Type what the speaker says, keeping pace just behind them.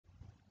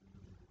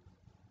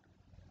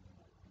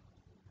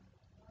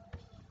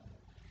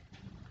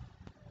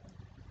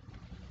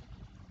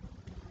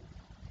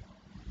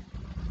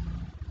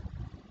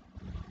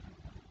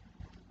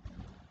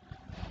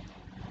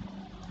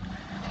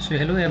So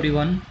hello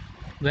everyone,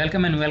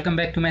 welcome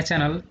back to my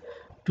channel.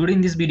 Today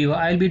in this video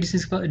I will be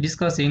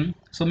discussing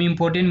some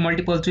important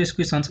multiple choice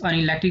questions on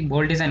electric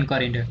voltage and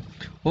current.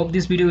 Hope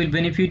this video will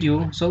benefit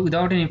you. So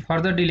without any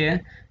further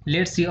delay,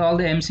 let's see all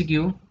the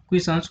MCQ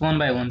questions one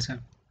by one.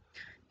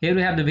 Here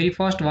we have the very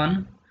first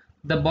one.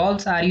 The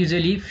bulbs are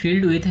usually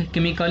filled with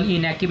chemically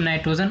inactive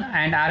nitrogen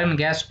and argon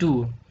gas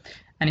too.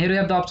 And here we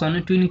have the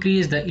option to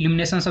increase the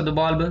illuminations of the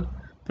bulb,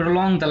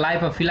 prolong the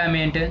life of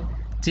filament,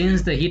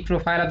 change the heat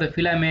profile of the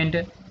filament,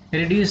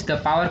 reduce the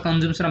power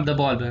consumption of the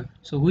bulb.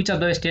 So which of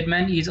the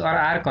statement is or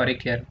are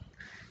correct here?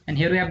 And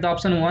here we have the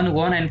option 1,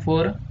 1 and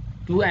 4,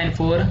 2 and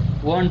 4,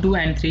 1, 2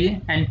 and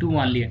 3 and 2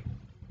 only.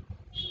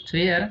 So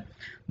here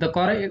the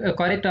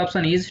correct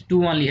option is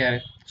 2 only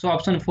here. So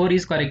option 4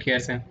 is correct here,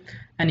 sir.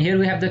 And here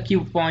we have the key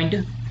point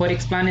for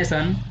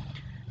explanation.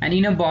 And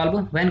in a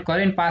bulb, when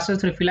current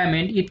passes through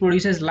filament, it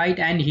produces light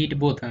and heat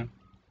both.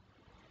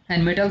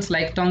 And metals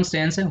like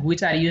tungsten,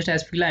 which are used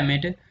as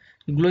filament,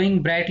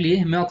 glowing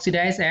brightly, may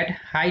oxidize at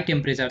high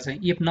temperatures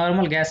if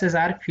normal gases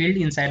are filled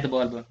inside the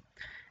bulb.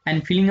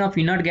 And filling of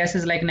inert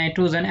gases like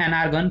nitrogen and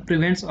argon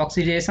prevents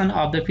oxidation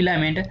of the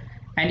filament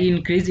and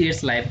increases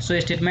its life. So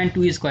statement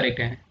 2 is correct.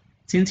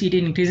 Since it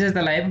increases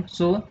the life,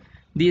 so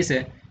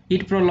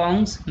it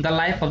prolongs the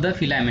life of the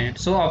filament.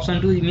 So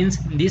option 2 means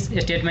this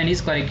statement is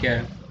correct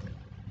here.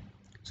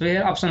 So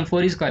here option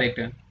 4 is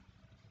correct.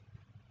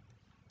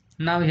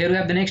 Now here we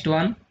have the next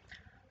one.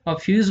 A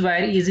fuse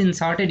wire is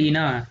inserted in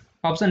a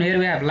option. Here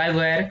we have live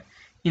wire,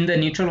 in the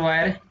neutral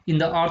wire, in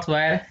the earth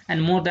wire,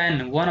 and more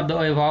than one of the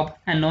above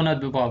and none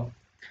of the above.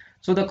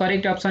 So the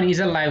correct option is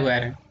a live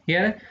wire.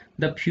 Here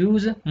the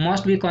fuse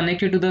must be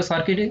connected to the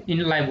circuit in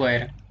live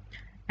wire,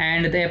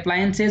 and the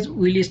appliances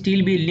will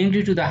still be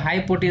linked to the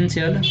high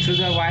potential through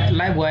the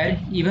live wire,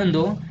 even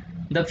though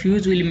the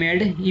fuse will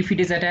melt if it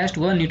is attached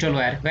to a neutral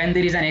wire when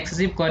there is an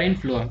excessive current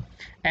flow.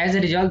 As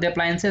a result, the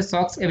appliance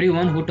shocks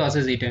everyone who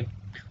touches it.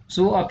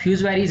 So a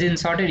fuse wire is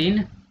inserted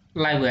in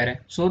live wire.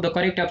 So the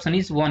correct option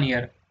is 1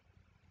 here.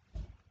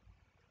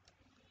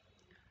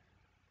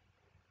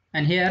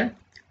 And here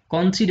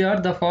consider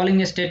the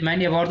following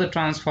statement about the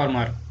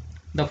transformer.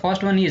 The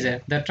first one is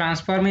the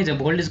transformer is a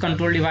voltage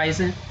control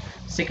device.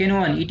 Second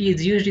one, it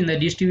is used in the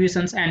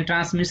distributions and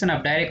transmission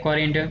of direct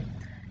current.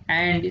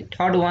 And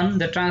third one,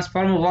 the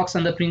transformer works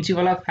on the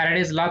principle of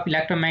Faraday's law of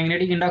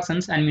electromagnetic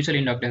inductions and mutual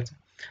inductance.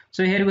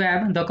 So here we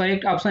have the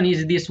correct option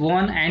is this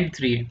 1 and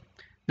 3.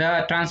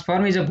 The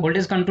transformer is a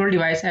voltage control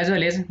device, as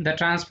well as the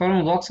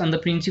transformer works on the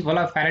principle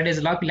of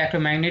Faraday's law of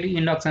electromagnetic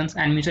inductions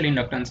and mutual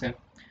inductance.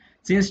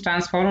 Since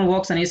transformer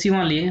works on AC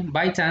only,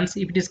 by chance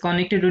if it is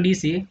connected to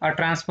DC, a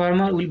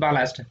transformer will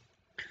ballast.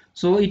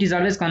 So it is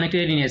always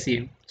connected in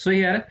AC. So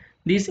here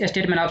this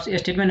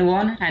statement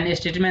 1 and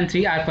statement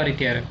 3 are correct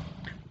here.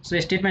 So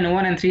statement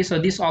 1 and 3, so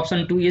this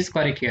option 2 is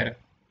correct here.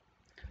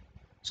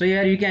 So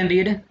here you can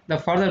read the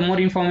further more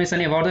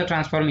information about the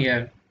transformer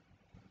here.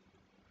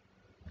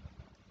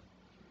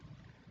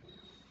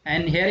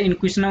 And here in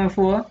question number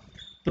 4,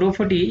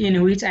 property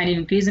in which an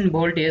increase in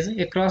voltage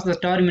across the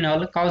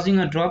terminal causing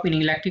a drop in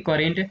electric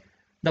current.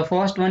 The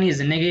first one is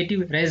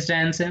negative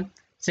resistance,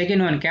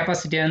 second one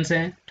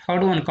capacitance,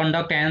 third one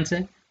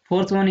conductance,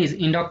 fourth one is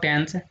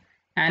inductance,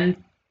 and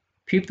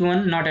fifth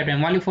one not at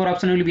all. Only 4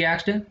 options will be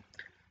asked.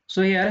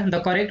 So here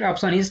the correct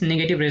option is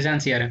negative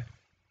resistance here.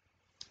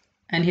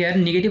 And here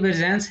negative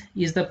resistance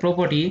is the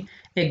property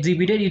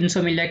exhibited in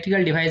some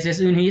electrical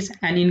devices in which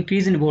an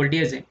increase in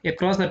voltage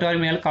across the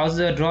terminal causes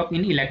a drop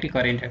in electric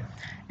current.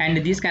 And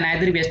this can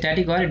either be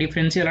static or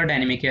differential or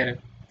dynamic here.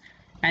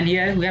 And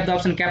here we have the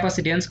option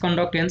capacitance,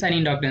 conductance and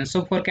inductance.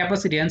 So for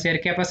capacitance, here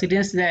capacitance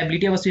is the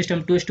ability of a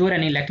system to store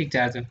an electric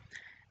charge.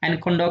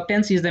 And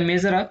conductance is the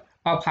measure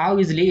of how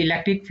easily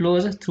electric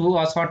flows through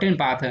a certain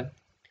path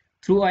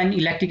through an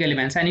electric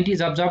element, and it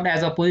is observed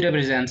as a positive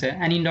resistance.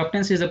 And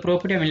inductance is the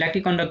property of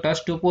electric conductors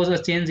to oppose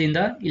a change in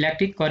the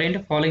electric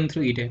current flowing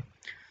through it.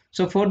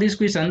 So for these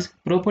questions,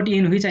 property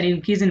in which an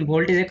increase in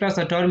voltage across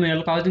the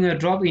terminal causing a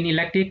drop in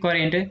electric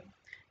current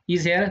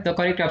is here. The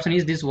correct option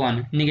is this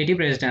one, negative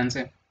resistance.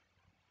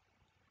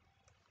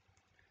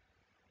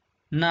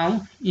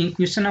 Now in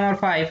question number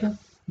 5,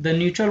 the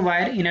neutral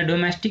wire in a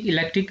domestic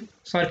electric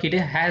circuit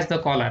has the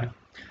color.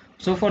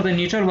 So for the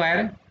neutral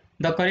wire,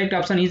 the correct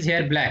option is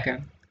here black.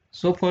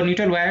 So for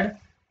neutral wire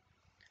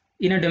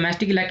in a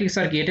domestic electric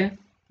circuit,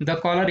 the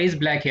color is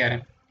black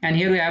here. And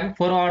here we have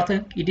for earth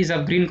it is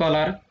of green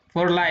color,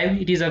 for live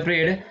it is of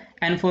red,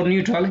 and for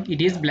neutral it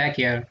is black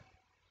here.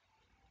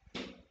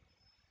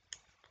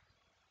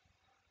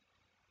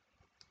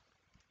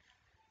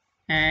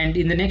 And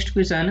in the next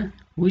question,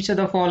 which of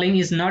the following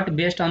is not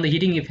based on the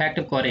heating effect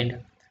of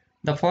current?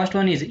 The first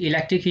one is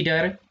electric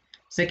heater,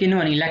 second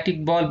one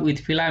electric bulb with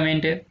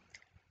filament,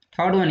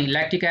 third one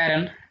electric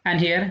iron, and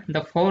here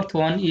the fourth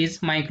one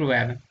is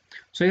microwave.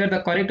 So here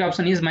the correct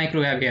option is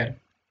microwave here.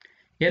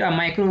 Here a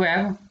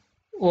microwave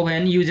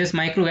oven uses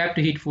microwave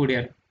to heat food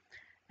here.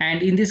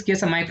 And in this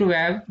case a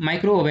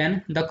micro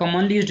oven, the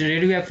commonly used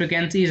radio wave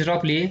frequency is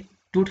roughly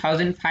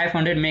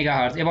 2500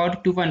 megahertz,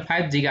 about 2.5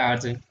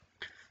 gigahertz.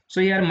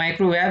 So here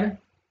microwave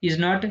is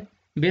not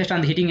based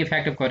on the heating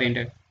effect of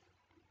current.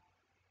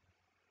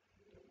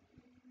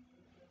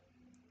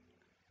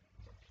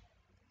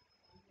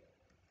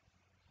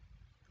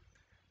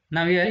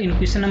 Now here in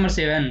question number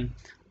 7,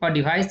 a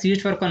device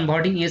used for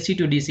converting AC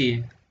to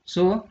DC.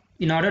 So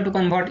in order to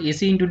convert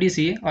AC into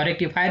DC, a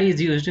rectifier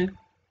is used,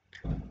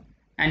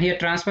 and here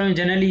transformer is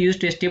generally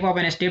used to step up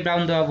and step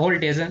down the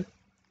voltage.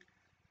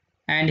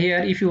 And here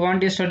if you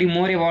want to study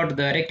more about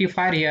the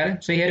rectifier here,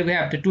 so here we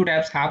have the two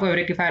types, half wave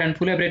rectifier and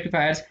full wave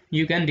rectifiers.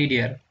 You can read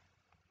here.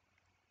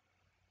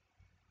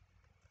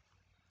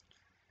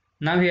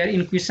 Now here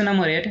in question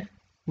number 8,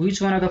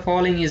 which one of the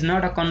following is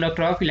not a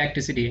conductor of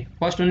electricity?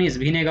 First one is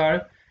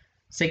vinegar,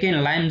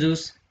 second lime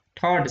juice,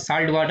 third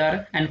salt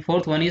water, and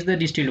fourth one is the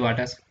distilled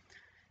waters.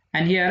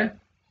 And here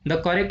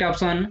the correct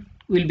option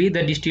will be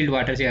the distilled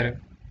waters here.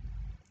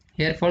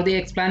 Here for the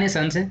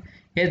explanations,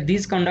 here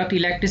these conduct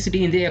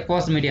electricity in the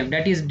aqueous medium,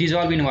 that is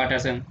dissolved in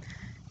waters.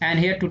 And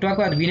here to talk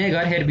about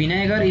vinegar, here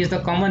vinegar is the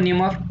common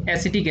name of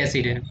acetic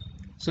acid.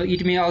 So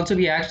it may also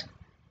be asked,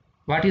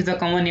 what is the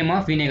common name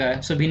of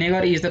vinegar? So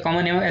vinegar is the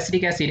common name of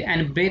acetic acid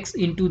and breaks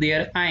into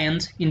their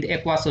ions in the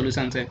aqueous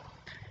solutions.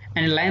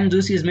 And lime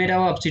juice is made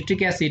up of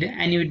citric acid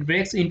and it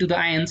breaks into the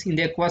ions in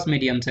the aqueous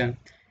mediums.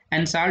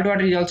 And salt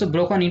water is also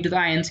broken into the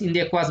ions in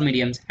the aqueous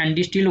mediums. And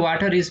distilled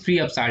water is free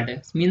of salt,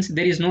 means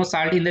there is no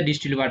salt in the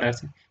distilled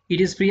waters. It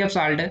is free of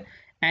salt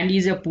and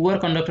is a poor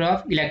conductor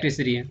of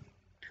electricity.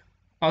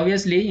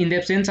 Obviously in the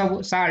absence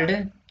of salt,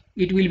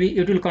 it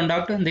will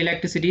conduct the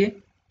electricity,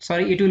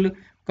 it will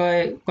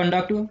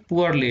conduct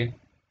poorly.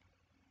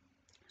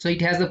 So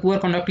it has the poor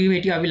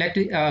conductivity of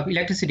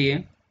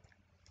electricity.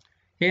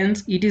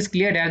 Hence it is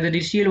clear that the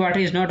distilled water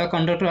is not a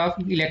conductor of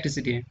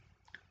electricity.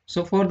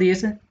 So for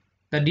this,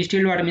 the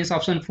distilled water means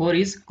option 4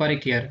 is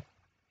correct here.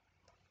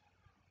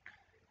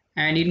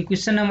 And in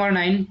question number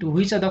 9, to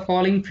which of the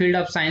following field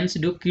of science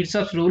do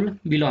Kirchhoff's rule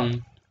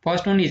belong?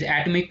 First one is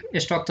atomic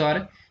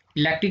structure,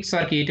 electric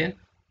circuit,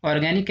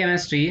 organic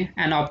chemistry,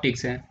 and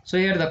optics. So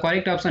here the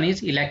correct option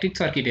is electric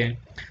circuit.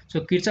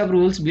 So Kirchhoff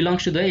rules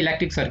belongs to the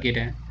electric circuit.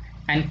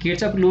 And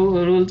Kirchhoff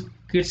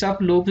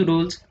loop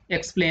rules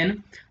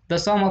explain the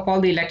sum of all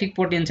the electric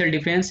potential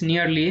difference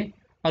nearly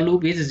a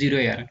loop is 0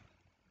 here.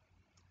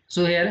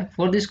 So here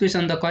for this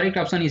question the correct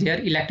option is here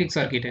electric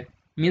circuit,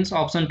 means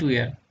option 2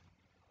 here.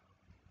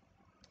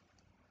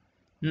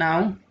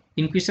 Now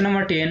in question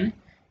number 10,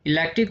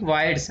 electric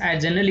wires are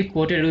generally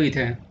coated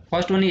with,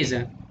 first one is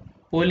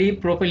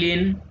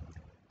polypropylene,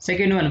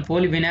 second one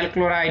polyvinyl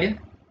chloride,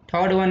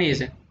 third one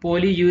is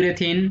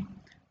polyurethane,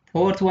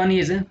 fourth one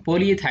is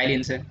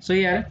polyethylene. So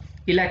here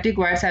electric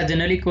wires are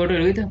generally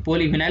coated with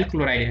polyvinyl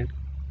chloride.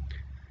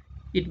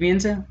 It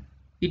means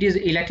it is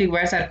electric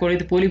wires are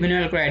coated with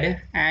polyvinyl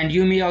chloride, and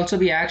you may also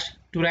be asked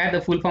to write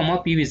the full form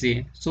of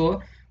PVC.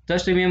 So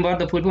just remember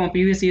the full form of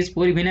PVC is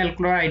polyvinyl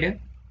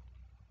chloride.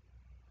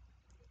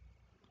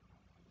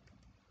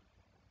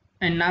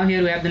 And now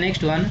here we have the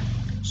next one.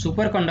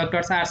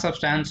 Superconductors are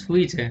substances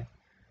which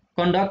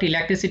conduct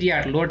electricity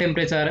at low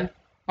temperature,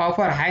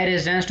 offer high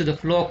resistance to the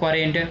flow of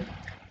current,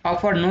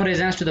 offer no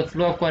resistance to the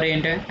flow of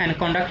current, and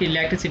conduct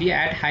electricity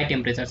at high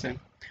temperatures.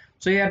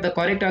 So here the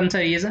correct answer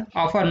is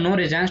offer no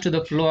resistance to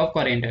the flow of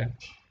current.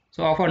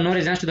 So offer no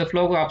resistance to the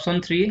flow of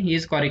option 3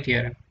 is correct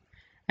here.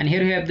 And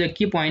here we have the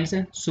key points.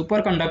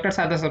 Superconductors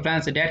are the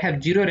substances that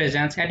have zero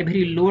resistance at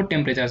very low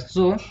temperatures.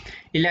 So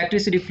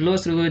electricity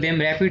flows through them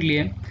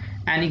rapidly.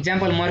 An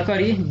example,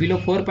 mercury below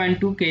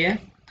 4.2 K,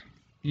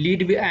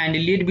 lead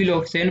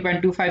below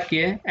 7.25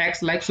 K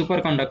acts like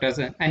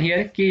superconductors. And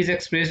here K is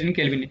expressed in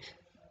Kelvin.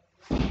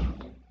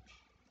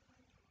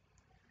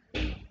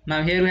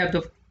 Now here we have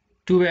the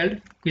 12,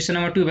 question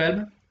number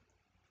 12.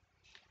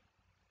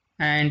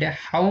 And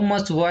how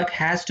much work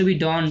has to be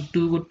done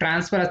to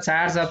transfer a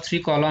charge of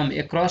 3 coulomb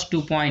across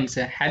 2 points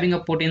having a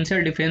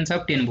potential difference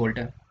of 10 volt?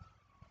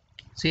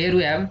 So here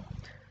we have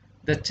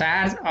the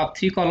charge of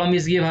 3 coulomb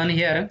is given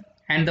here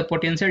and the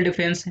potential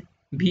difference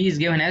V is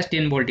given as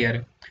 10 volt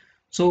here.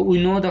 So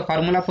we know the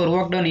formula for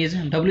work done is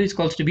W is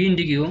equals to V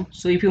into Q.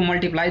 So if you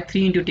multiply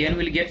 3 into 10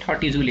 we will get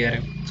 30 joule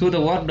here. So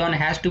the work done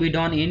has to be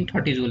done in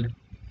 30 joule.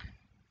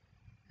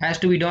 Has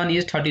to be done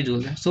is 30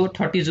 joule. So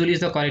 30 joule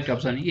is the correct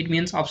option. It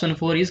means option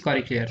 4 is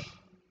correct here.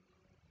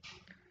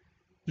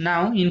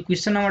 Now in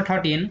question number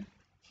 13,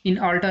 in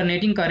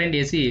alternating current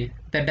AC,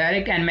 the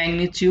direct and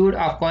magnitude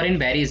of current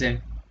varies.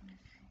 In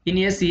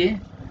AC,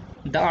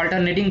 the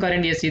alternating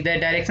current AC, the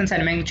directions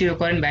and magnitude of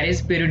current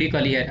varies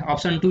periodically here.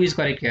 Option 2 is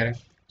correct here.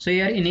 So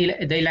here in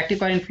the electric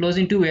current flows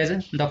in two ways.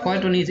 The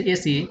first one is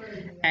AC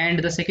and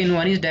the second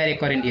one is direct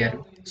current here.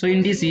 So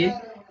in DC,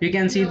 you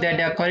can see that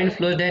the current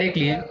flows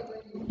directly.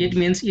 It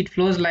means it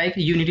flows like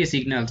unity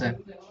signals. And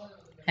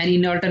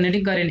in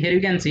alternating current, here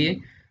you can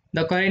see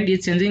the current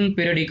is changing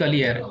periodically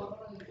here.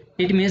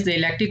 It means the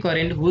electric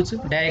current whose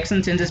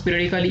direction changes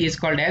periodically is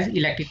called as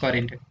electric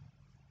current.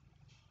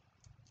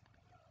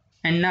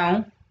 And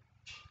now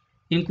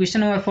in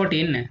question number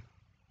 14,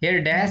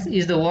 here dash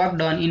is the work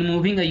done in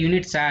moving a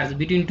unit charge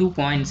between 2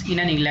 points in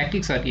an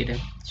electric circuit.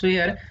 So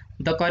here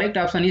the correct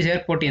option is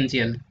here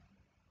potential.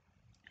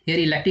 Here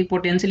electric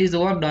potential is the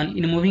work done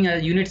in moving a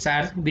unit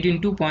charge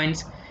between 2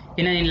 points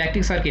in an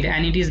electric circuit,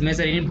 and it is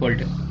measured in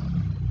volt.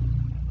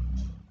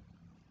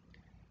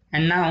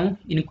 And now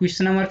in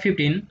question number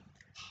 15,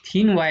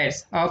 thin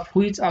wires of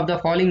which of the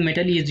following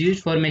metal is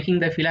used for making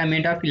the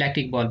filament of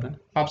electric bulb?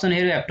 Option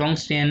here we have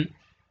tungsten,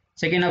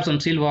 second option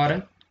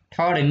silver,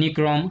 third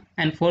nichrome,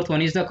 and fourth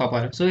one is the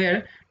copper. So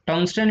here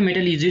tungsten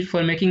metal is used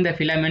for making the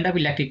filament of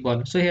electric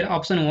bulb. So here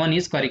option 1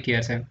 is correct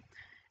here, sir.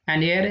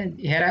 And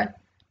here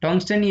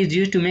tungsten is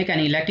used to make an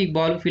electric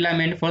bulb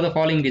filament for the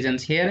following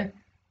reasons. Here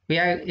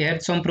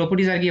some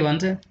properties are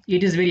given.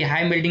 It is very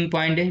high melting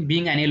point,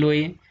 being an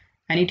alloy,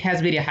 and it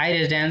has very high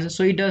resistance,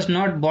 so it does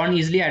not burn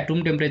easily at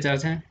room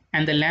temperatures,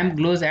 and the lamp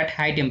glows at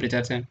high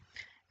temperatures.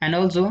 And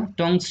also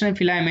tungsten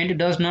filament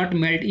does not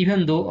melt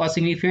even though a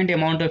significant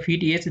amount of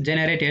heat is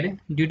generated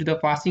due to the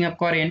passing of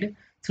current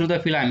through the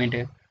filament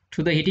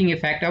through the heating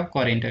effect of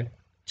current.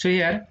 So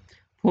here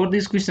for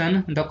this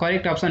question the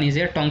correct option is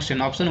here tungsten,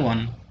 option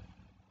 1.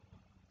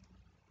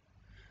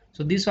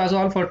 So this was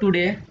all for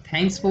today.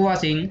 Thanks for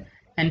watching,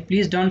 and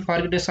please don't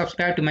forget to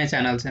subscribe to my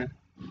channel.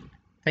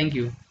 Thank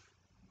you.